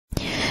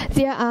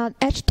There are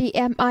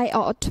HDMI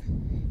out,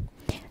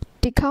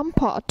 DCOM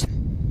port,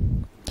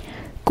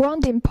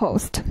 grounding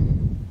post,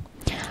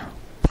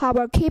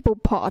 power cable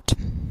port.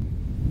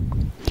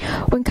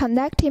 When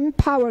connecting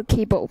power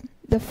cable,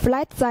 the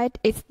flat side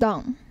is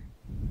down.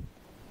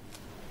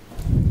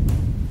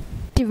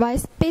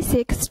 Device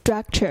basic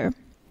structure.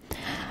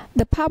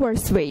 The power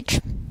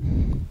switch,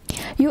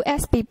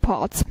 USB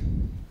ports,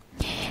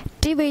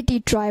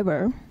 DVD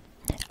driver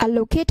are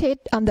located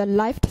on the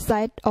left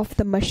side of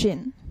the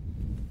machine.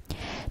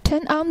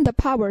 Turn on the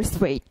power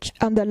switch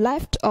on the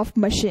left of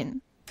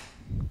machine.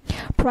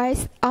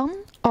 Press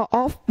on or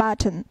off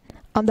button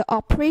on the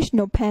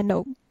operational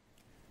panel.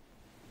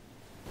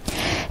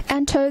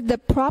 Enter the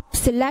prop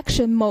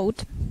selection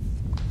mode.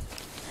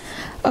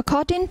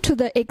 According to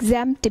the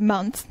exam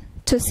demands,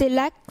 to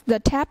select the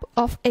tab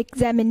of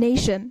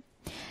examination,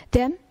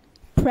 then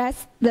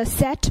press the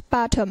Set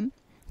button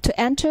to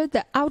enter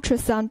the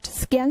ultrasound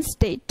scan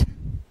state.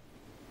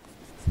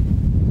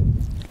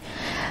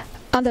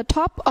 On the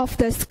top of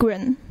the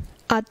screen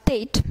are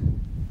date,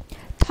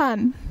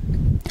 time,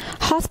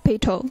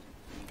 hospital,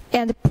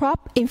 and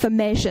prop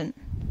information.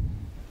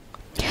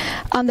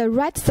 On the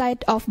right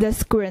side of the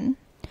screen,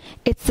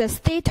 it's the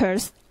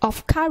status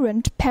of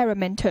current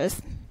parameters.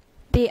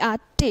 They are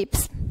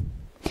dips,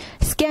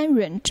 scan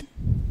range,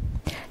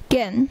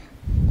 gain,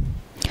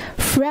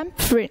 frame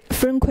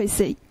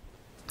frequency,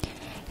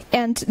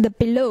 and the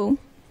below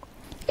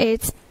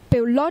is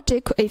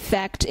biological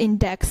effect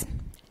index,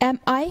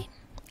 MI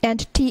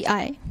and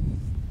TI.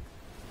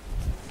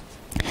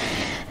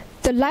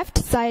 The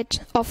left side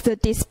of the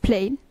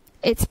display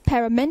is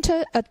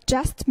parameter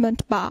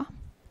adjustment bar.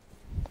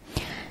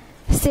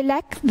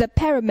 Select the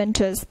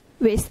parameters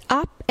with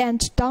up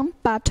and down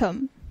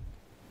button.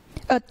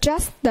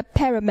 Adjust the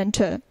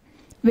parameter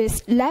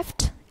with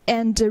left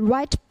and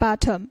right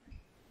button.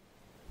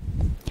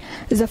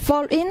 The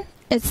following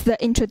is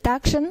the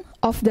introduction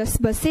of the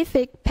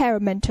specific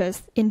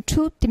parameters in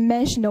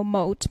two-dimensional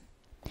mode.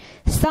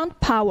 Sound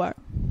power.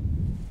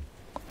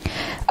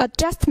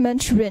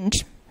 Adjustment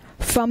range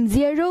from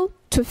 0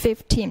 to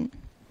 15.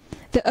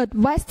 The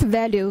advised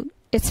value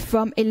is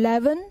from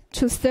 11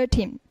 to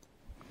 13.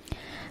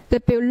 The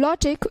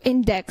biological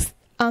index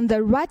on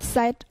the right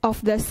side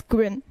of the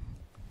screen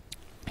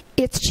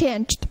is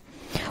changed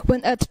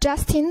when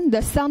adjusting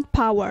the sound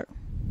power.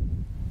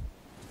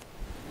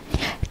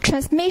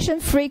 Transmission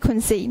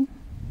frequency.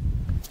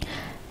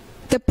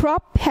 The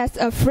prop has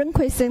a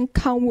frequency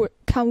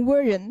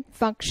conversion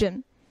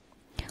function,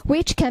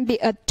 which can be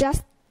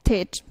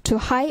adjusted to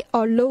high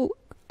or low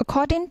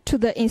according to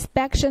the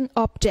inspection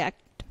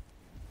object.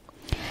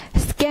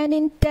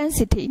 Scanning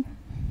density.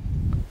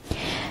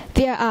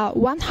 There are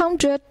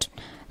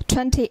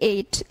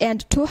 128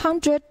 and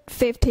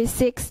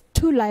 256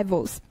 two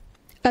levels.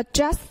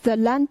 Adjust the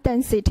line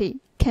density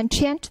can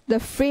change the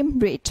frame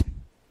rate.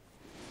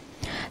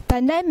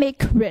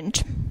 Dynamic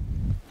range.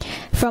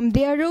 From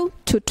 0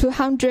 to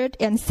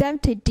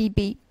 270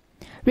 dB.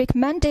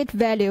 Recommended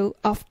value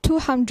of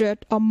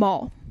 200 or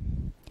more.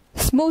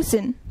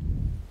 Smoothing.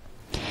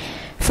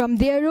 From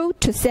 0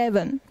 to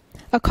 7,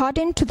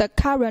 according to the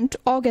current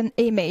organ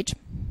image.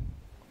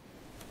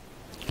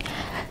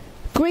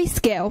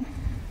 Grayscale.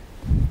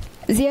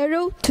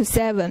 0 to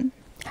 7,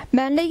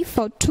 mainly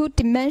for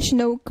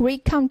two-dimensional gray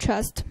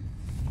contrast.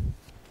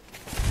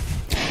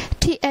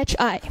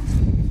 THI.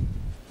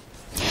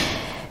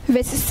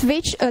 With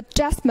switch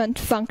adjustment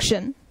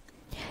function.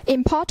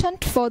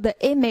 Important for the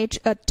image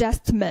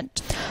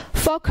adjustment.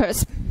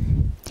 Focus.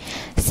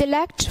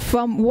 Select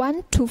from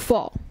 1 to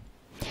 4.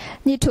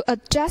 Need to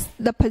adjust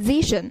the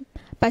position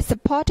by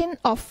supporting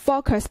a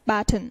focus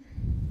button.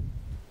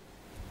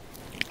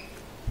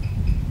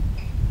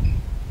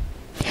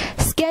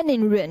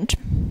 Scanning range.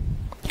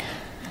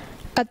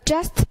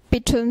 Adjust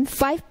between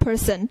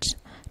 5%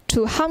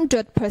 to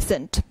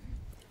 100%.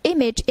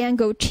 Image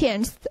angle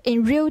changed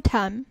in real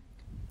time.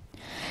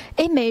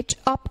 Image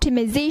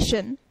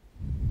optimization.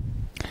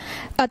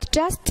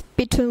 Adjust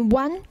between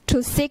 1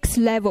 to 6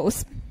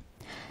 levels.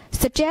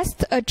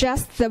 Suggest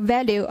adjust the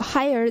value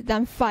higher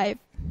than 5.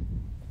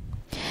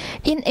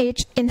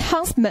 Image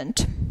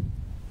enhancement.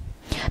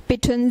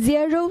 Between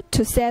 0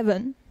 to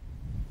 7.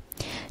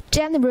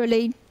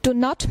 Generally, do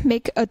not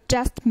make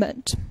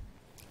adjustment.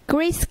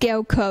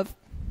 Grayscale curve.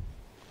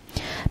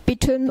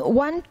 Between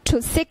 1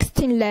 to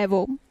 16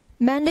 level,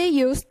 mainly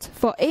used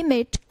for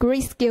image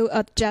grayscale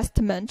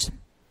adjustment.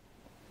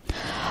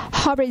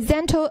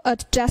 Horizontal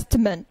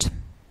adjustment.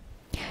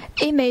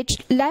 Image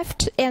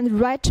left and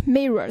right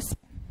mirrors.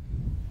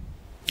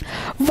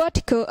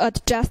 Vertical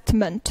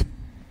adjustment.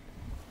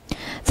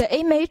 The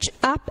image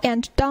up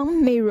and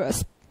down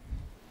mirrors.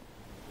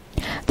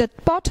 The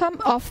bottom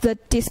of the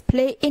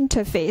display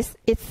interface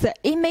is the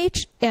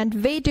image and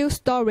video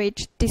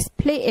storage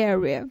display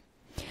area.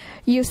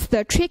 Use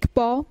the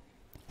trackball,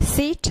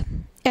 sit,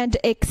 and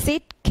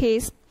exit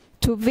keys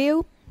to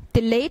view,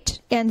 delete,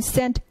 and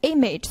send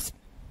images.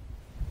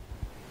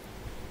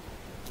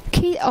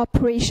 Key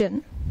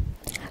operation.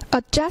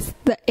 Adjust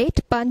the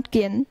 8-band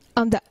gain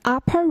on the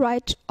upper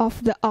right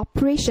of the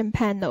operation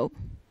panel.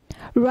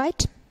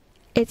 Right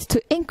is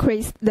to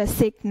increase the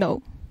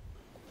signal.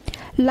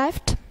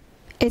 Left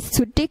is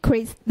to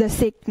decrease the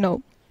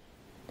signal.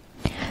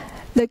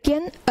 The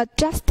gain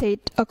adjusted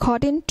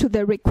according to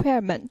the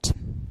requirement.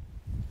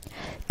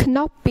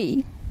 Knob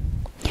B.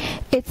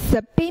 It's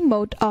the B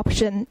mode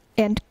option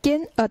and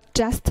gain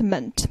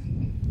adjustment.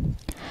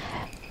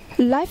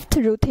 Left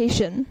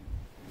rotation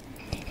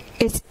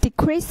is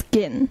decrease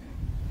gain.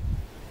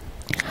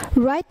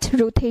 Right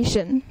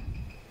rotation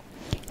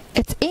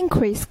is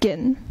increase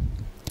gain.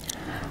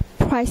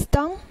 Press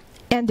down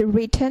and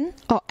return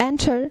or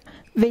enter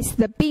with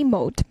the B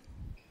mode.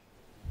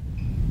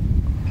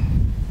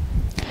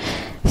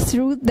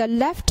 Through the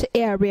left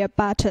area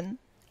button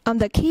on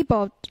the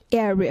keyboard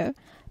area,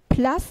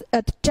 plus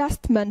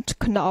adjustment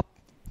knob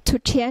to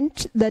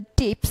change the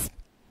depth.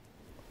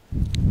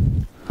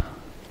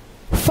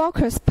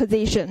 Focus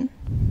position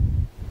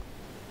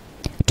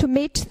to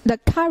meet the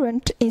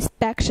current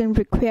inspection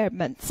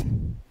requirements.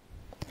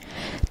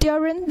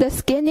 During the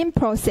scanning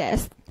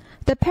process,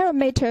 the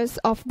parameters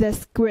of the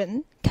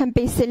screen can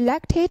be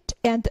selected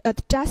and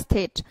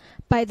adjusted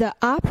by the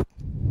up,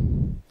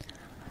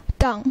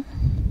 down,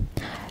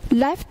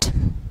 left,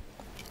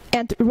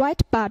 and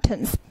right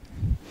buttons.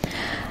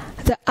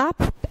 The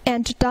up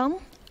and down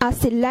are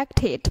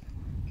selected.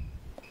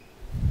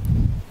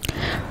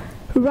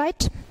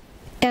 Right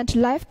and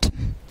left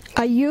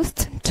are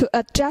used to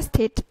adjust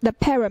the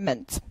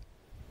parameters.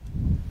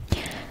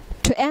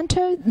 To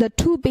enter the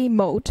 2B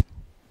mode,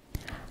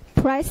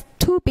 press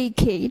 2B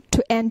key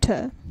to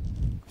enter.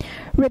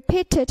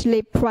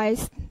 Repeatedly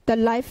press the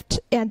left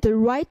and the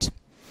right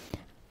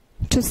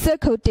to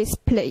circle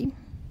display.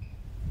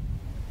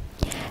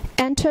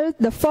 Enter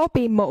the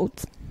 4B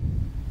mode.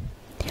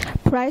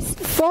 Press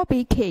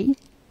 4B key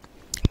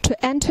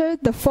to enter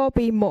the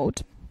 4B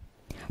mode.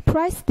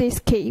 Press this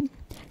key.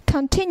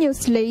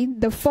 Continuously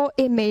the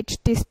 4-image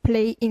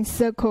display in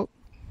circle.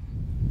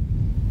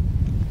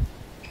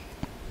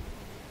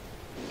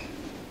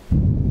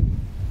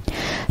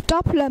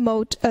 Doppler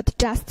mode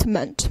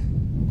adjustment.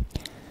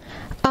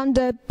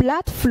 Under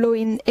blood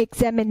flowing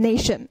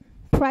examination,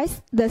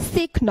 press the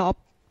C knob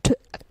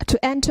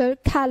to enter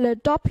Color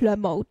Doppler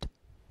mode.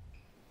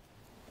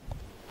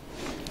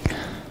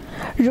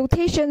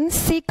 Rotation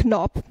C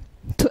knob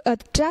to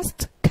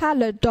adjust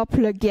Color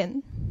Doppler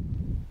gain.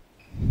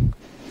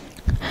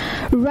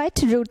 Right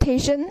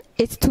rotation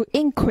is to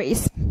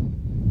increase.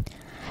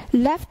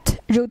 Left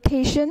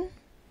rotation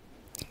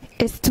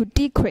is to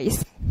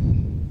decrease.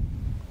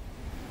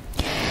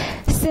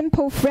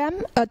 Simple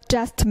frame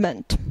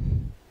adjustment.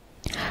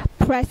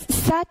 Press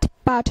Set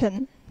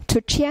button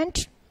to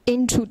change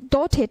into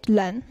dotted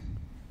line.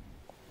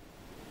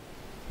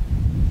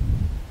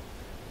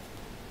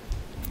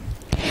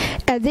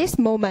 At this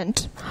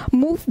moment,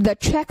 move the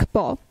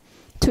trackball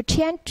to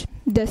change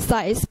the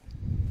size.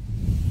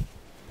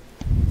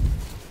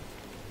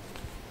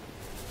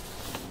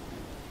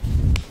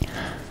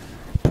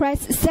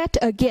 Press Set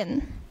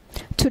again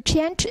to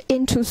change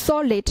into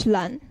solid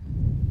line.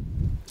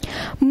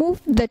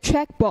 Move the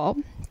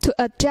trackball to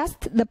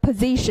adjust the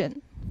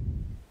position.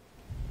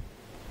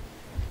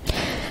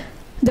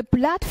 The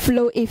blood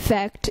flow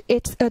effect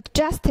is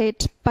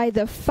adjusted by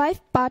the 5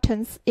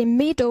 buttons in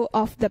middle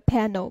of the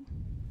panel.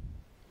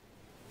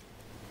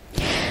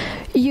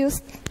 Use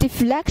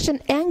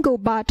deflection angle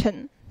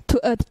button to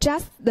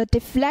adjust the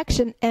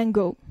deflection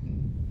angle.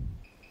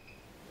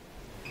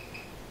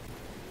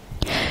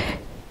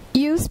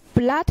 Use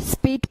blood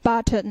speed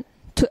button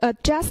to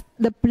adjust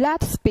the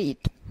blood speed.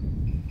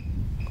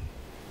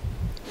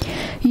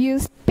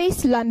 Use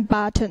baseline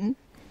button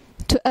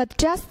to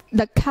adjust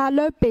the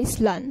color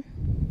baseline.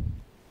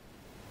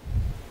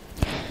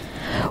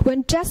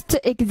 When just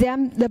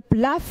examine the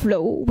blood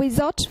flow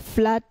without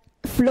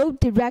flow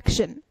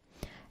direction,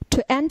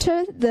 to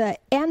enter the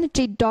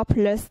energy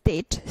Doppler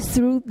state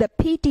through the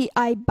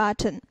PDI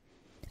button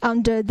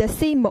under the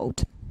C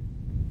mode.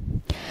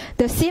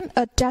 The same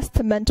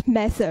adjustment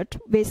method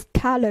with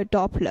Color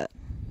Doppler.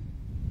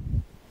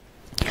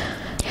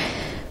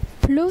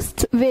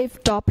 Pulsed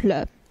wave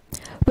Doppler.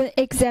 When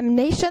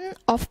examination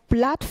of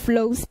blood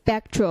flow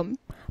spectrum,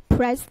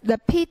 press the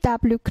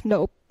PW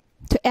knob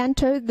to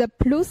enter the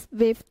pulsed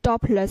wave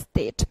Doppler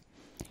state.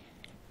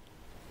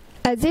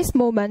 At this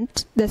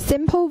moment, the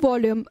sample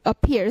volume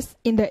appears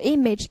in the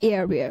image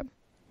area.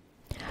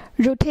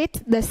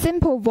 Rotate the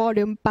sample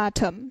volume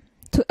button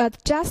to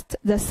adjust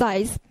the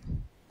size.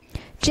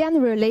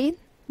 Generally,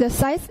 the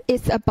size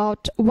is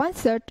about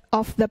 1/3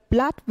 of the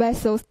blood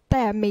vessel's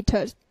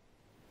diameter.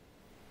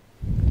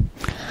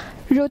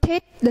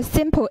 Rotate the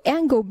sample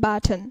angle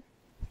button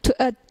to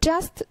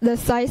adjust the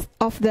size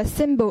of the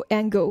sample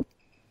angle.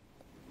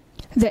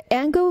 The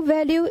angle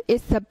value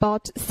is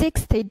about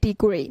 60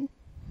 degrees.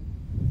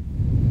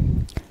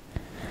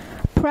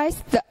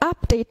 Press the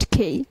Update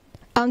key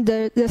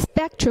under the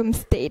spectrum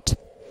state.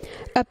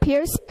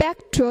 Appear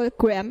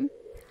spectrogram.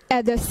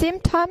 At the same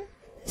time,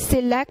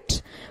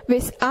 select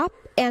with up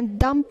and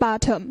down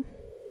button.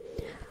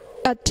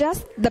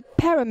 Adjust the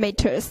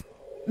parameters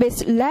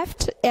with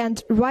left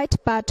and right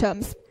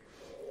buttons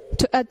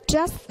to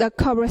adjust the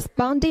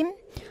corresponding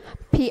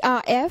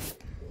PRF,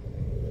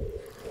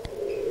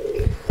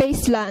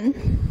 baseline,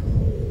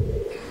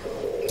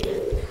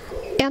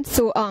 and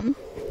so on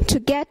to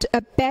get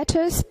a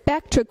better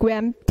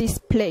spectrogram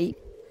display.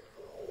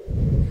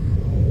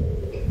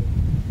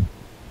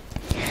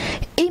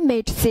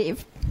 Image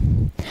save.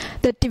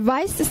 The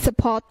device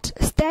supports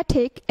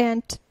static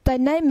and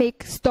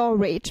dynamic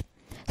storage.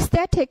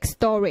 Static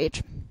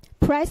storage.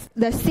 Press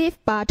the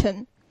Save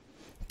button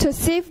to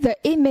save the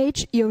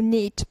image you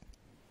need.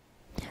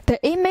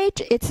 The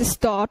image is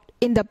stored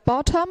in the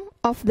bottom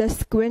of the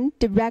screen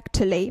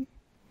directly,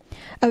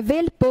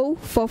 available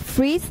for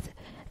freeze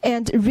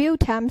and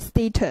real-time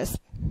status.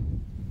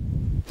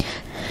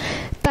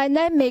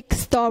 Dynamic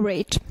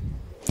storage.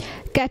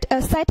 Get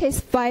a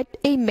satisfied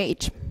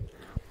image.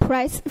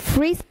 Press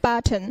Freeze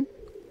button.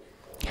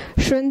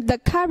 Show the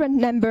current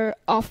number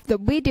of the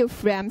video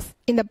frames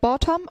in the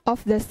bottom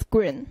of the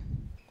screen.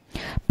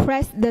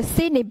 Press the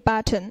Cine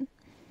button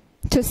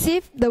to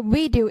save the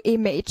video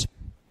image.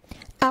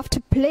 After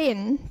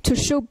playing, to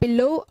show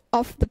below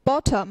of the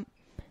bottom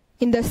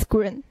in the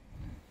screen.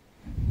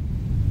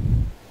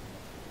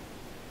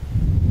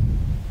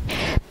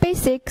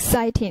 Basic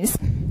settings.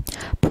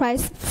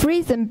 Press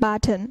Freezing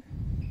button.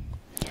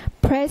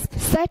 Press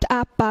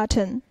Setup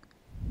button.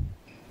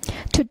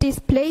 To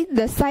display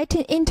the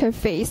sighting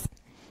interface,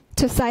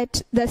 to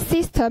set the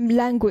system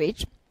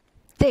language,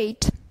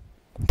 date,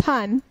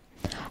 time,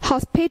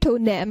 hospital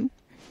name,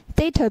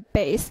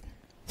 database,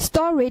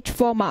 storage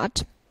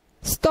format,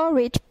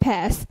 storage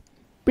path,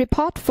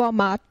 report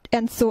format,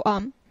 and so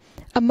on.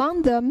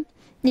 Among them,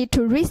 need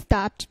to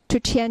restart to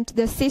change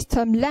the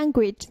system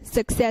language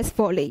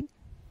successfully.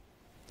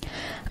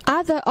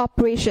 Other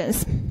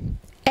operations.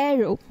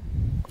 Arrow.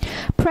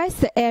 Press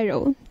the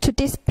arrow to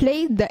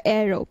display the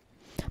arrow.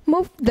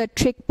 Move the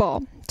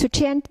trackball to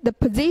change the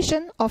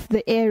position of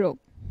the arrow.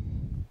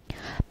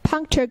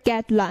 Puncture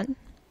guideline.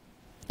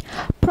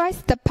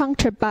 Press the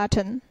puncture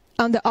button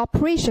on the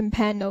operation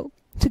panel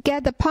to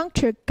get the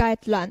puncture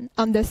guideline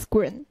on the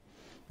screen.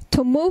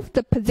 To move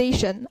the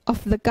position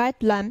of the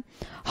guideline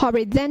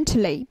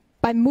horizontally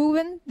by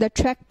moving the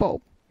trackball.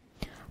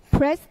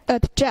 Press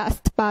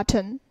Adjust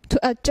button to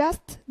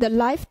adjust the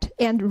left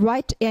and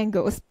right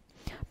angles.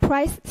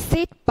 Press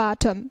Set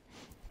button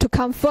to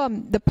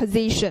confirm the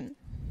position.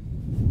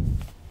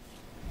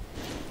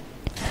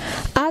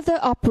 Other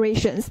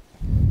operations.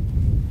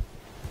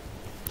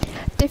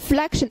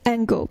 Deflection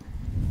angle.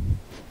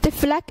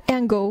 Deflect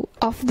angle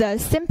of the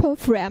simple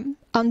frame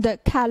on the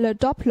Color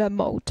Doppler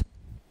mode.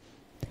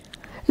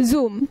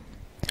 Zoom.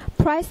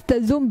 Press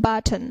the Zoom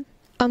button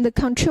on the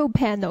control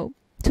panel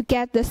to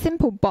get the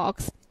simple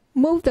box.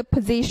 Move the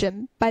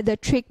position by the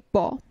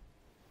trackball.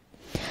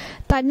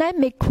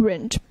 Dynamic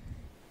range.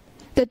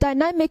 The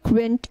dynamic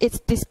range is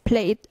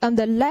displayed on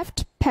the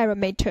left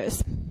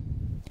parameters.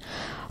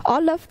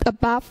 All of the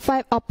above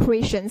 5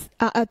 operations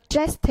are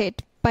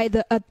adjusted by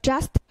the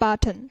Adjust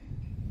button.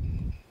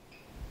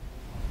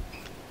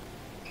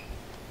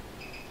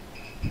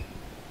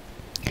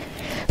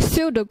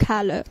 Pseudo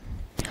color.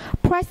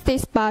 Press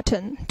this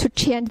button to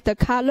change the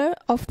color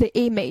of the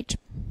image.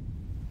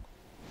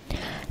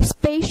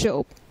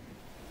 Spatial,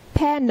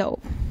 Panel,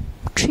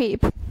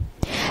 Trip.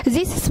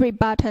 These 3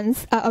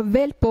 buttons are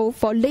available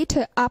for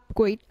later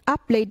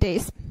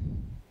upgrades.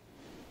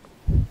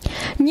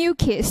 New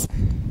case.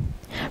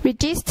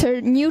 Register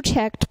new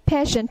checked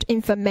patient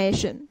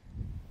information.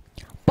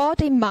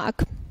 Body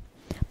mark.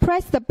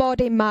 Press the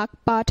body mark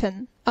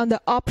button on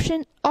the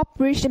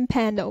operation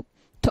panel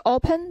to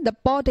open the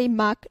body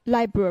mark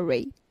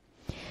library.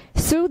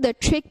 Through the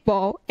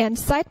trackball and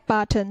side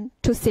button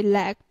to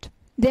select.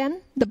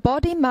 Then the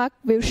body mark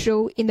will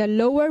show in the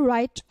lower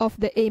right of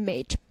the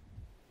image.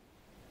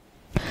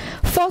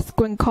 Full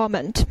screen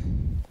comment.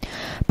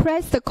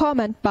 Press the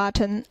comment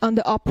button on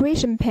the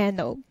operation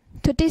panel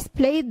to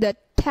display the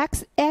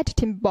text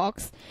editing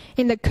box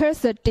in the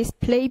cursor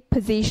display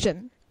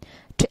position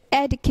to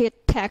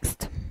edit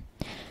text.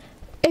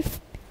 If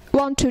you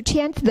want to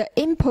change the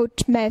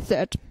input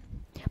method,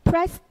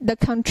 press the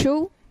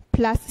Ctrl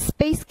plus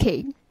space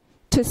key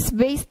to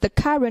switch the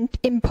current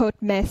input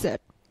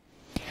method.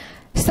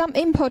 Some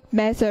input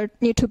methods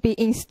need to be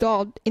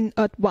installed in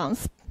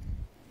advance.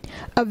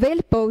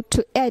 Available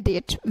to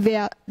edit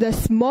via the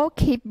small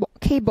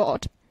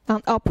keyboard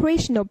on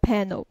operational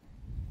panel.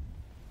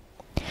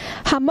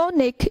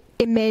 Harmonic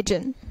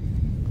imaging.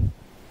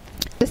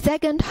 The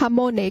second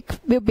harmonic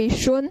will be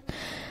shown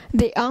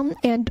the on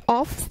and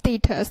off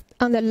status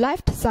on the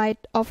left side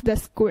of the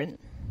screen.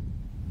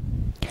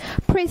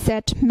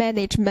 Preset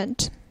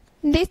management.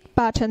 This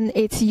button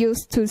is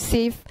used to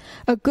save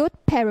a good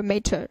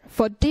parameter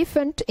for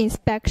different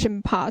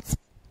inspection parts.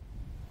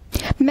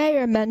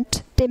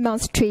 Measurement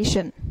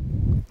demonstration.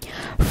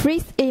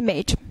 Freeze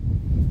image.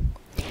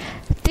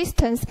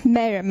 Distance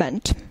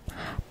measurement.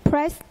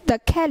 Press the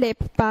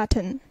Calibrate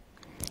button.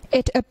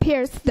 It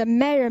appears the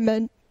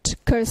measurement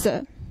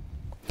cursor.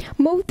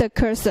 Move the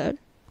cursor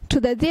to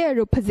the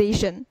 0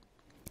 position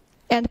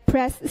and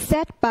press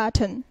Set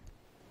button.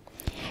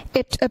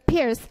 It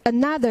appears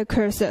another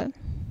cursor.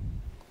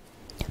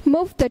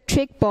 Move the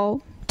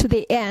trackball to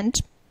the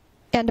end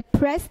and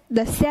press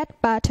the Set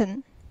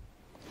button.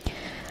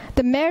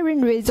 The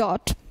measuring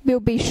result will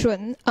be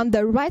shown on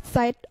the right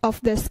side of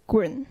the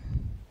screen.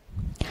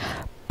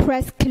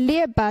 Press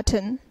Clear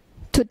button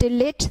to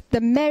delete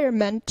the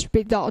measurement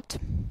result.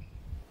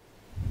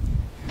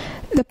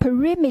 The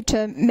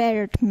perimeter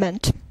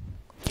measurement.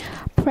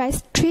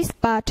 Press Trace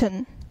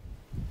button.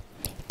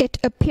 It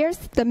appears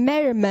the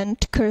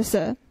measurement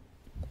cursor.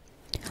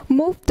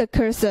 Move the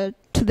cursor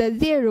to the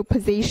 0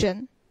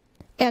 position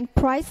and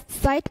press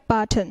Side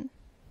button.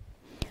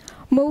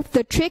 Move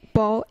the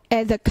trackball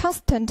at a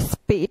constant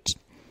speed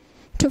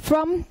to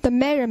form the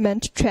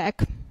measurement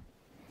track.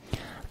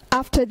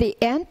 After the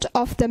end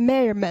of the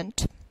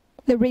measurement,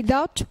 the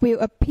result will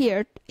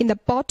appear in the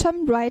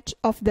bottom right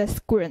of the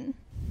screen.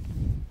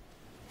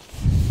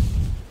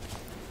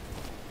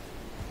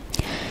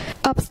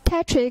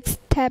 Obstetrics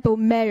table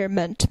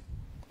measurement.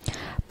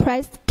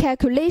 Press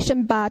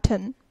Calculation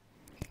button.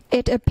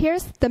 It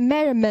appears the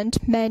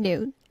measurement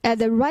menu at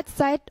the right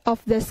side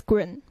of the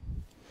screen.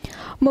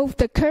 Move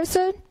the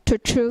cursor to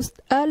choose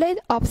Early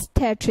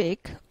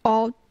Obstetric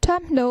or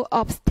Terminal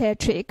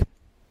Obstetric.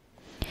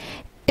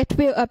 It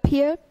will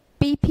appear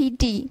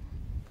BPD,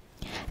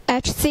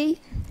 HC,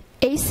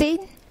 AC,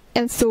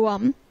 and so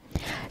on.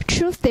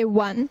 Choose the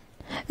one,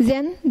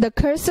 then the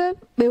cursor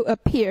will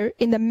appear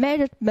in the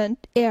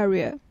measurement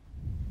area.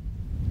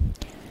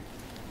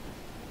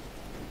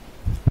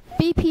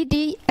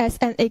 BPD as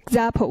an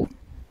example.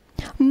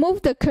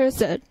 Move the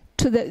cursor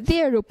to the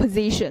 0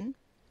 position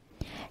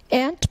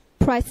and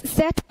press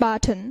Set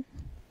button.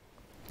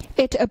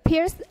 It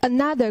appears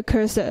another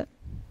cursor.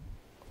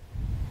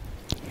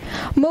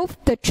 Move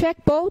the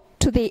trackball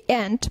to the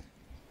end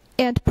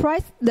and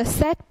press the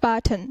Set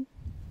button.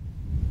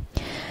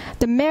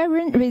 The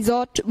measuring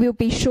result will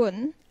be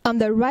shown on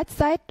the right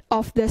side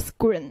of the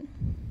screen.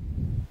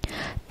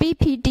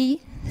 BPD,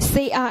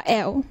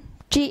 CRL,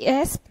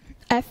 GS,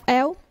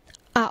 FL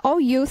are all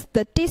use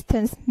the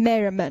distance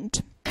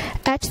measurement.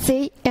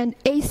 HC and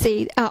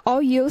AC are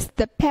all use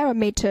the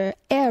parameter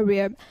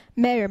area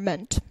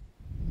measurement.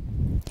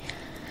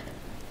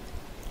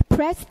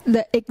 Press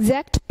the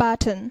Exact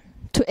button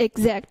to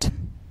exact.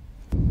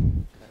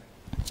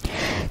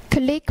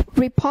 Click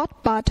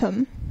Report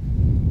button.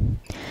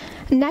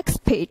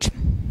 Next page.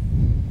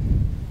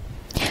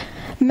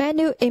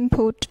 Menu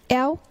input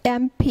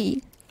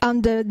LMP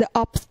under the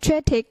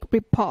obstetric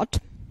report.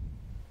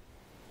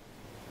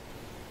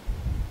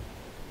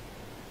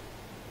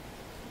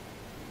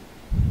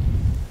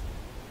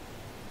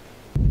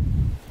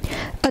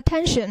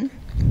 Attention!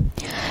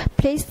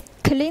 Please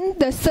clean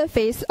the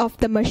surface of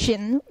the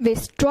machine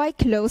with dry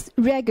cloth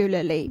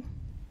regularly.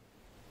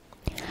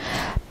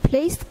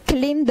 Please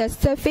clean the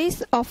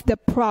surface of the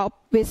probe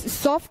with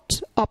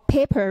soft or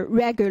paper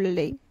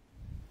regularly.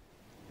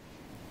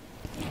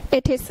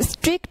 It is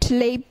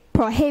strictly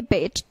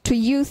prohibited to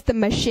use the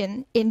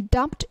machine in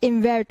damp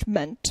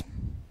environment.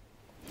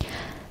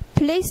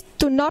 Please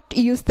do not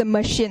use the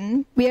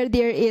machine where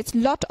there is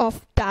lot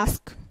of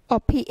dust or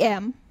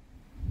PM.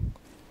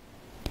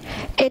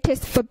 It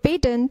is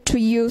forbidden to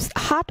use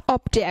hard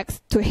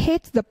objects to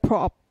hit the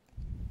probe.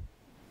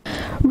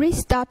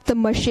 Restart the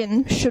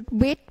machine should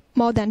wait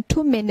more than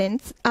 2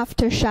 minutes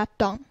after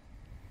shutdown.